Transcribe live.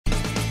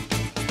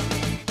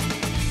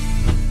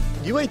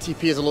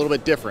UATP is a little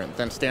bit different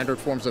than standard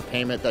forms of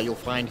payment that you'll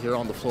find here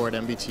on the floor at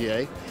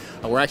MBTA.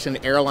 We're actually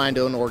an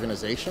airline-owned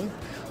organization,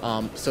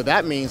 so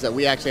that means that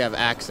we actually have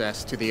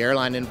access to the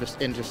airline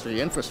industry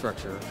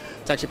infrastructure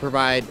to actually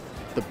provide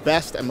the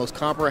best and most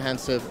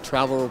comprehensive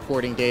travel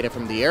reporting data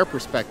from the air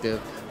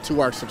perspective to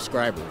our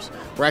subscribers.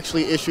 We're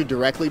actually issued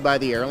directly by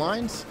the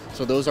airlines,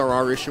 so those are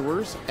our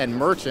issuers, and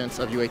merchants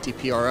of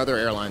UATP are other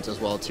airlines as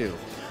well too.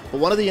 But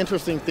one of the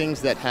interesting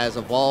things that has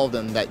evolved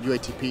and that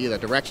UATP, the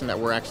direction that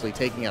we're actually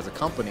taking as a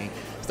company,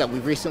 is that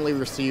we've recently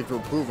received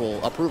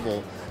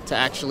approval to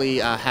actually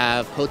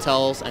have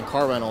hotels and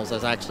car rentals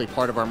as actually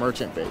part of our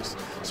merchant base.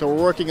 So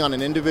we're working on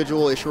an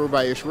individual issuer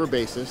by issuer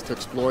basis to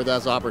explore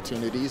those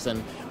opportunities,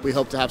 and we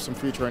hope to have some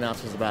future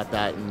announcements about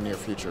that in the near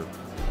future.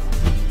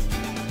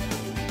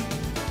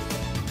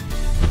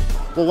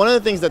 Well, one of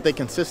the things that they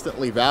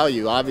consistently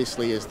value,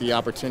 obviously, is the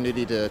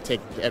opportunity to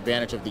take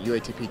advantage of the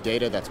UATP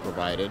data that's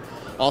provided.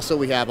 Also,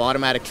 we have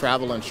automatic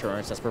travel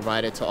insurance that's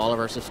provided to all of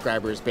our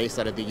subscribers based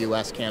out of the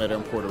US, Canada,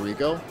 and Puerto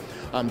Rico.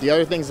 The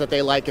other things that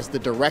they like is the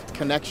direct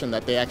connection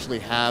that they actually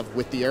have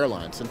with the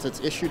airlines. Since it's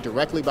issued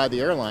directly by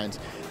the airlines,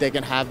 they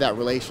can have that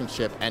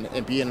relationship and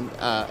be in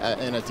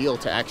a deal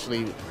to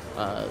actually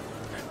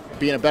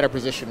be in a better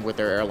position with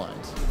their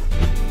airlines.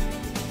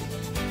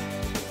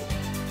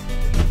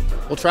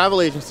 Well,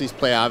 travel agencies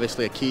play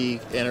obviously a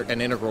key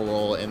and integral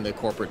role in the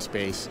corporate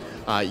space.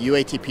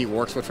 UATP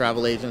works with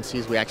travel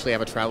agencies. We actually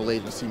have a travel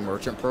agency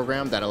merchant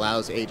program that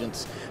allows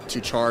agents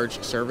to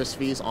charge service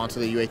fees onto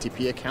the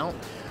UATP account,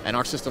 and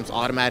our systems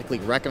automatically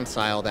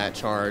reconcile that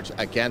charge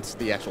against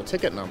the actual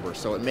ticket number,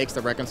 so it makes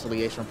the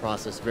reconciliation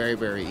process very,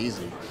 very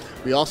easy.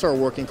 We also are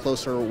working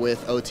closer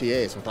with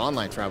OTAs, with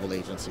online travel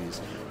agencies.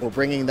 We're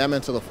bringing them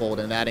into the fold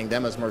and adding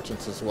them as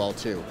merchants as well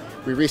too.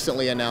 We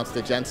recently announced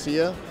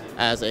Agencia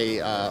as a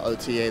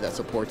OTA that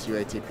supports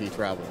UATP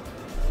travel.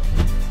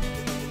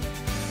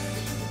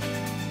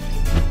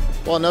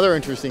 Well, another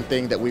interesting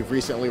thing that we've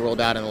recently rolled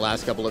out in the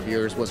last couple of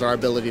years was our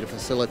ability to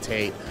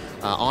facilitate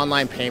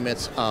online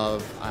payments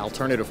of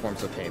alternative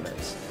forms of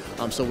payments.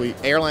 So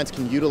airlines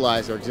can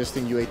utilize their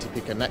existing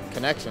UATP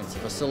connections to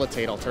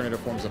facilitate alternative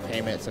forms of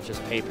payment, such as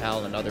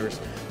PayPal and others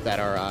that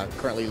are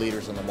currently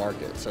leaders in the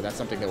market. So that's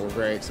something that we're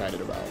very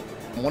excited about.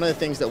 One of the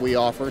things that we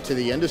offer to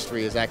the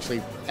industry is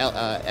actually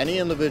any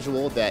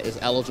individual that is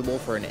eligible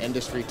for an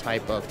industry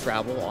type of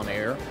travel on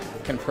air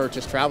can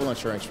purchase travel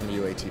insurance from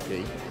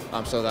UATP.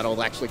 So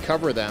that'll actually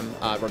cover them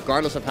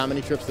regardless of how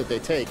many trips that they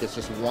take. It's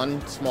just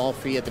one small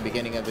fee at the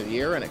beginning of the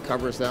year, and it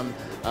covers them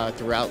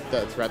throughout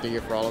the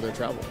year for all of their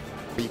travel.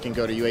 You can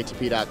go to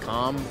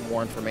UATP.com,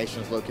 more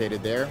information is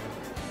located there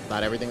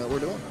about everything that we're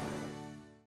doing.